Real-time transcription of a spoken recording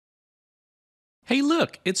Hey,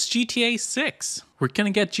 look, it's GTA 6. We're gonna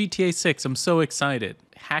get GTA 6. I'm so excited.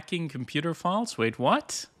 Hacking computer files? Wait,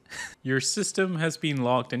 what? Your system has been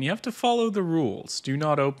locked and you have to follow the rules. Do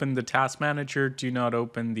not open the task manager. Do not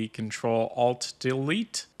open the Control Alt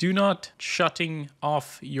Delete. Do not shutting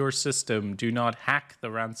off your system. Do not hack the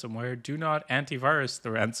ransomware. Do not antivirus the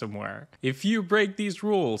ransomware. If you break these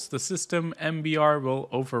rules, the system MBR will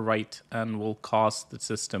overwrite and will cause the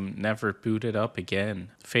system never booted up again.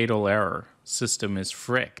 Fatal error. System is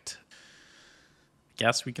fricked.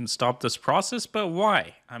 Guess we can stop this process, but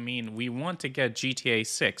why? I mean, we want to get GTA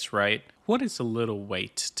 6, right? What is a little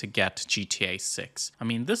wait to get GTA 6? I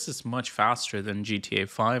mean, this is much faster than GTA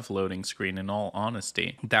 5 loading screen, in all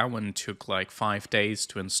honesty. That one took like 5 days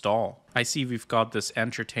to install. I see we've got this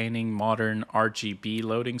entertaining modern RGB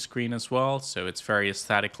loading screen as well, so it's very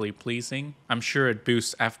aesthetically pleasing. I'm sure it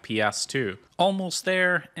boosts FPS too. Almost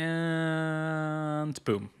there, and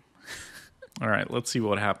boom. All right, let's see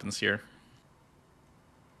what happens here.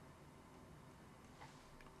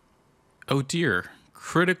 Oh dear,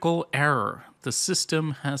 critical error. The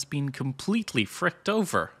system has been completely fricked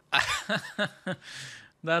over.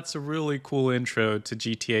 That's a really cool intro to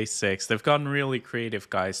GTA 6. They've gotten really creative,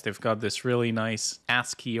 guys. They've got this really nice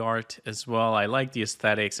ASCII art as well. I like the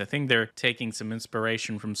aesthetics. I think they're taking some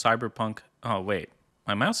inspiration from Cyberpunk. Oh, wait.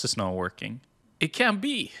 My mouse is not working. It can't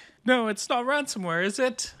be. No, it's not ransomware, is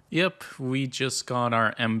it? Yep, we just got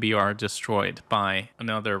our MBR destroyed by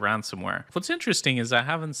another ransomware. What's interesting is I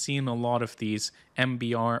haven't seen a lot of these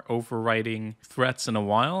MBR overwriting threats in a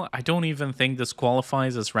while. I don't even think this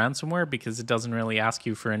qualifies as ransomware because it doesn't really ask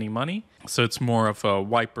you for any money. So it's more of a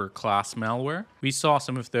wiper class malware. We saw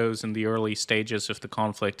some of those in the early stages of the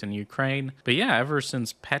conflict in Ukraine. But yeah, ever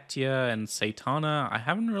since Petya and Satana, I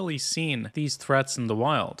haven't really seen these threats in the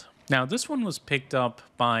wild. Now, this one was picked up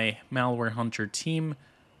by Malware Hunter team.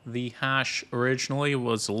 The hash originally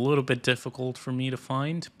was a little bit difficult for me to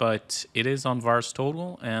find, but it is on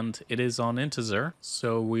VirusTotal and it is on Integer,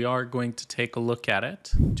 so we are going to take a look at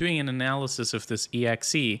it. Doing an analysis of this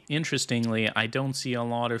exe, interestingly, I don't see a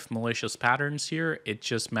lot of malicious patterns here. It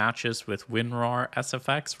just matches with WinRAR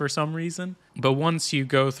SFX for some reason. But once you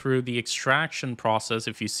go through the extraction process,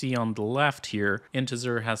 if you see on the left here,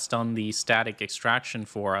 Integer has done the static extraction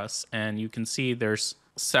for us, and you can see there's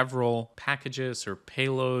several packages or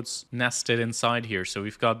payloads nested inside here. So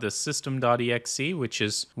we've got this system.exe, which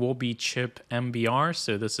is Wobby chip MBR.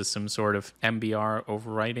 So this is some sort of MBR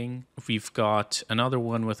overwriting. We've got another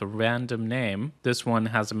one with a random name. This one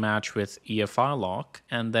has a match with EFI lock.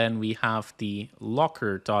 And then we have the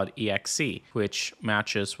locker.exe, which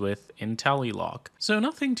matches with IntelliLock. So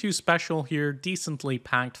nothing too special here, decently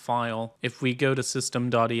packed file. If we go to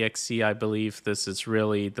system.exe, I believe this is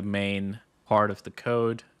really the main part of the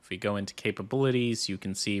code. If we go into capabilities, you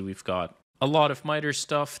can see we've got a lot of MITRE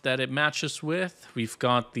stuff that it matches with. We've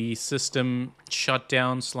got the system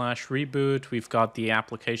shutdown / reboot. We've got the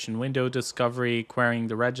application window discovery, querying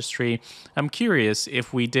the registry. I'm curious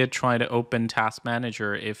if we did try to open Task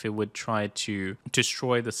Manager, if it would try to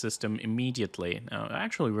destroy the system immediately. Now,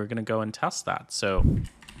 actually, we're going to go and test that. So,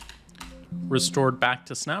 restored back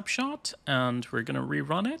to snapshot, and we're going to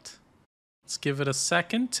rerun it. Let's give it a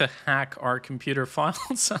second to hack our computer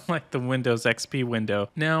files, like the Windows XP window.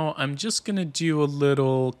 Now, I'm just going to do a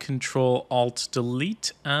little Control Alt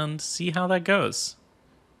Delete and see how that goes.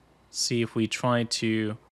 See if we try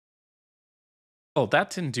to... Oh, that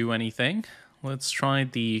didn't do anything. Let's try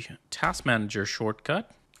the Task Manager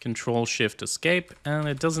shortcut. Control Shift Escape, and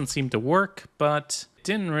it doesn't seem to work, but it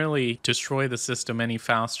didn't really destroy the system any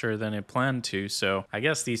faster than it planned to, so I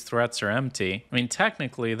guess these threats are empty. I mean,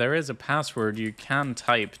 technically, there is a password you can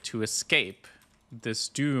type to escape this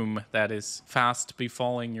doom that is fast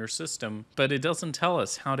befalling your system, but it doesn't tell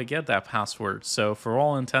us how to get that password, so for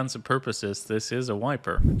all intents and purposes, this is a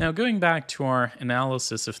wiper. Now, going back to our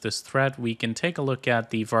analysis of this threat, we can take a look at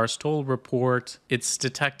the VirusTotal report. It's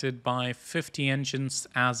detected by 50 engines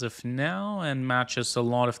as of now and matches a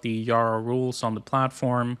lot of the Yara rules on the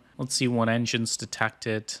platform. Let's see what engines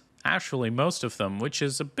detected. Actually, most of them, which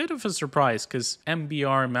is a bit of a surprise because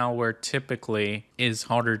MBR malware typically is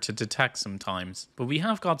harder to detect sometimes. But we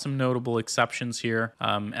have got some notable exceptions here.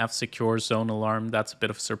 F-Secure, Zone Alarm, that's a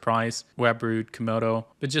bit of a surprise. Webroot, Komodo.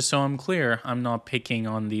 But just so I'm clear, I'm not picking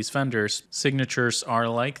on these vendors. Signatures are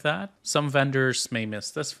like that. Some vendors may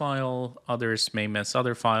miss this file, others may miss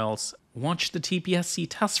other files. Watch the TPSC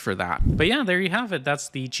test for that. But yeah, there you have it. That's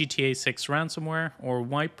the GTA 6 ransomware, or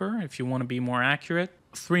wiper if you want to be more accurate.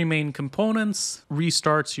 3 main components,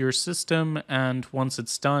 restarts your system, and once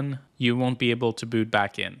it's done, you won't be able to boot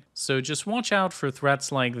back in. So just watch out for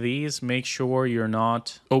threats like these. Make sure you're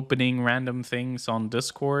not opening random things on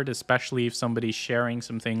Discord, especially if somebody's sharing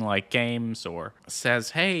something like games or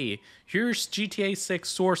says, hey, here's GTA 6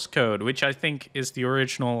 source code, which I think is the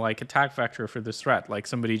original like attack vector for this threat. Like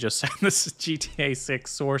somebody just said this is GTA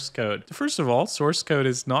 6 source code. First of all, source code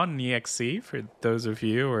is not an exe for those of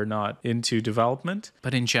you who are not into development.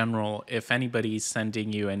 But in general, if anybody's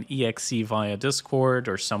sending you an exe via Discord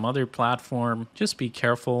or some other platform, just be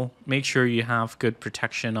careful. Make sure you have good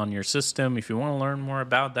protection on your system. If you want to learn more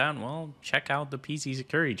about that, well, check out the PC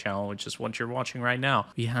security channel, which is what you're watching right now.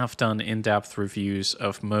 We have done in-depth reviews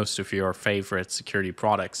of most of your favorite security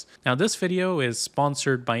products. Now, this video is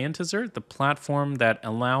sponsored by Intezer, the platform that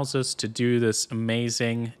allows us to do this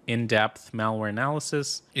amazing in-depth malware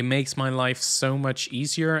analysis. It makes my life so much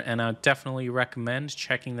easier, and I definitely recommend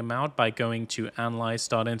checking them out by going to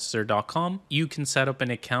analyze.intezer.com. You can set up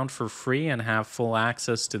an account for free and have full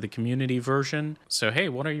access to the community version. So hey,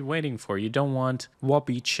 what are you waiting for? You don't want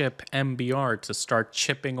Whoppy Chip MBR to start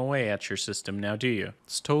chipping away at your system now, do you?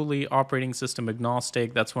 It's totally operating system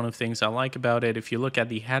agnostic. That's one of the things I like about it. If you look at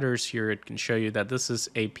the headers here, it can show you that this is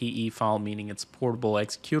a PE file, meaning it's portable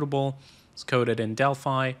executable. It's coded in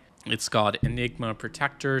Delphi. It's got Enigma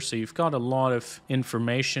protector, so you've got a lot of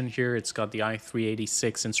information here. It's got the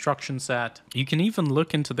i386 instruction set. You can even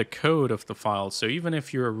look into the code of the file. So even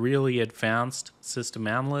if you're a really advanced system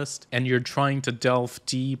analyst and you're trying to delve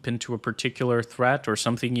deep into a particular threat or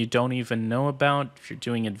something you don't even know about, if you're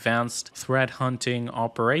doing advanced threat hunting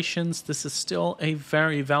operations, this is still a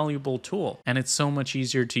very valuable tool. And it's so much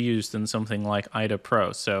easier to use than something like IDA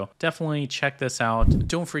Pro. So definitely check this out.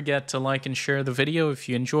 Don't forget to like and share the video if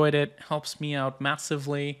you enjoyed it. Helps me out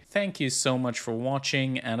massively. Thank you so much for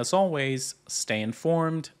watching, and as always, stay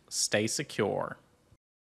informed, stay secure.